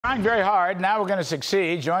trying very hard. Now we're going to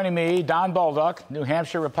succeed. Joining me, Don Boldoc, New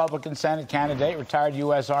Hampshire Republican Senate candidate, retired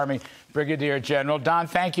U.S. Army Brigadier General. Don,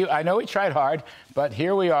 thank you. I know we tried hard, but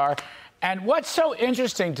here we are. And what's so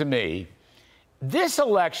interesting to me, this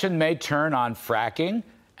election may turn on fracking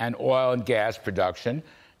and oil and gas production.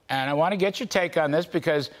 And I want to get your take on this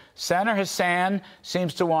because Senator Hassan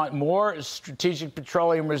seems to want more strategic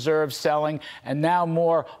petroleum reserve selling and now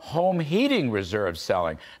more home heating reserve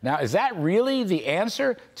selling. Now, is that really the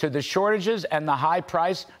answer to the shortages and the high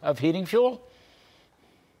price of heating fuel?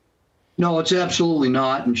 No, it's absolutely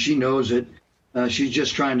not, and she knows it. She's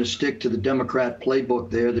just trying to stick to the Democrat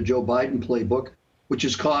playbook there, the Joe Biden playbook, which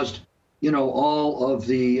has caused, all of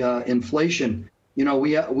the inflation.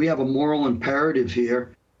 We have a moral imperative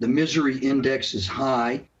here. The misery index is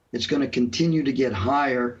high. It's going to continue to get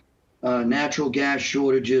higher. Natural gas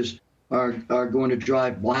shortages are going to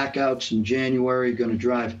drive blackouts in January, going to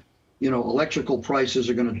drive, electrical prices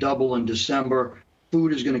are going to double in December.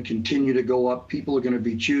 Food is going to continue to go up. People are going to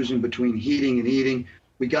be choosing between heating and eating.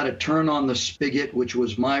 We got to turn on the spigot, which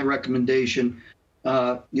was my recommendation.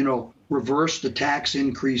 Reverse the tax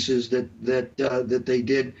increases that they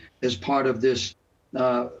did as part of this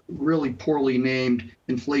really poorly named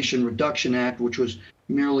Inflation Reduction Act, which was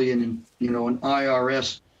merely an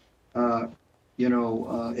IRS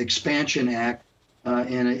expansion act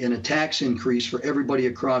and a tax increase for everybody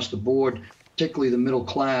across the board, particularly the middle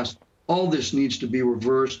class. All this needs to be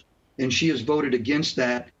reversed, and she has voted against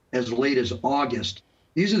that as late as August.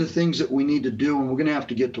 These are the things that we need to do, and we're going to have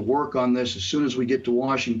to get to work on this as soon as we get to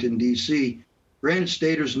Washington, D.C. Granite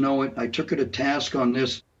Staters know it. I took her to task on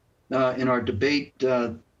this in our debate,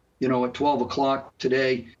 at 12 o'clock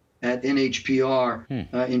today at NHPR,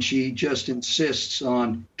 and she just insists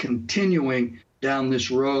on continuing down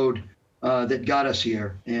this road that got us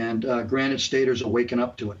here, and Granite Staters are waking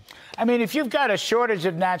up to it. I mean, if you've got a shortage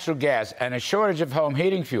of natural gas and a shortage of home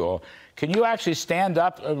heating fuel, can you actually stand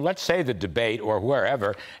up, let's say the debate or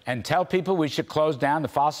wherever, and tell people we should close down the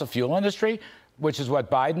fossil fuel industry, which is what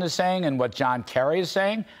Biden is saying and what John Kerry is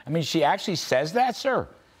saying? I mean, she actually says that, sir?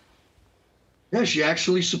 Yeah, she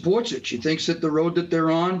actually supports it. She thinks that the road that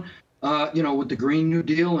they're on, with the Green New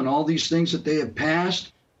Deal and all these things that they have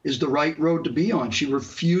passed is the right road to be on. She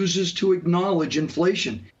refuses to acknowledge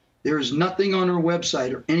inflation. There is nothing on her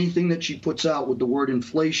website or anything that she puts out with the word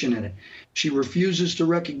inflation in it. She refuses to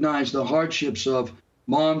recognize the hardships of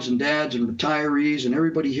moms and dads and retirees and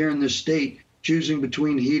everybody here in this state choosing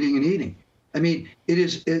between heating and eating. I mean, it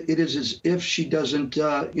is as if she doesn't,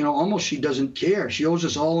 almost she doesn't care. She owes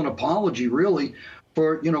us all an apology, really,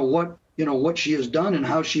 for what she has done and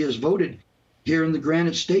how she has voted here in the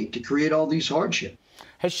Granite State to create all these hardships.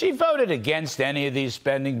 Has she voted against any of these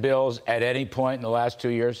spending bills at any point in the last 2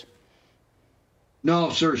 years? No,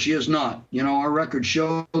 sir, she has not. Our records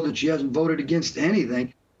show that she hasn't voted against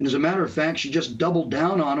anything. And as a matter of fact, she just doubled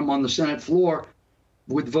down on them on the Senate floor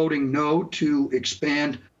with voting no to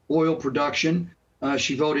expand oil production.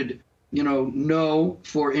 She voted, no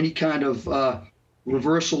for any kind of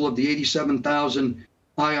reversal of the 87,000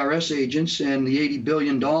 IRS agents and the $80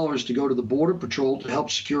 billion to go to the Border Patrol to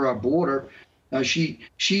help secure our border.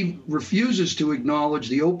 She refuses to acknowledge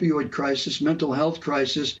the opioid crisis, mental health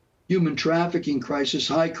crisis, human trafficking crisis,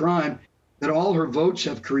 high crime that all her votes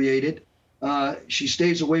have created. She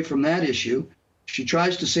stays away from that issue. She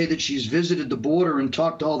tries to say that she's visited the border and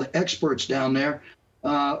talked to all the experts down there.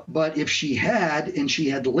 But if she had, and she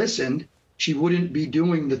had listened, she wouldn't be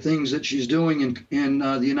doing the things that she's doing in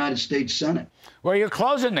the United States Senate. Well, you're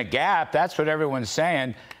closing the gap. That's what everyone's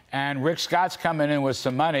saying. And Rick Scott's coming in with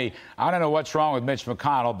some money. I don't know what's wrong with Mitch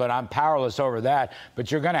McConnell, but I'm powerless over that.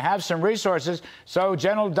 But you're going to have some resources. So,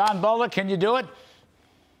 General Don Boldoc, can you do it?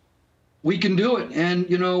 We can do it. And,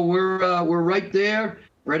 we're right there.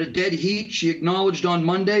 We're at a dead heat. She acknowledged on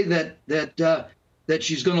Monday that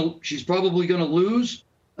she's probably going to lose,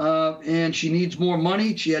 and she needs more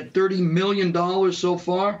money. She had $30 million so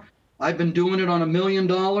far. I've been doing it on $1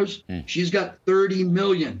 million. She's got $30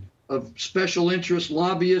 million of special interest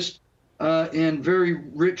lobbyists and very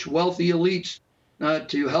rich, wealthy elites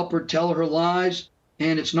to help her tell her lies,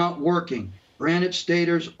 and it's not working. Granite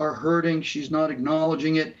Staters are hurting. She's not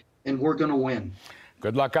acknowledging it, and we're going to win.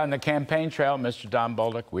 Good luck on the campaign trail, Mr. Don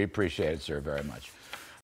Boldoc. We appreciate it, sir, very much.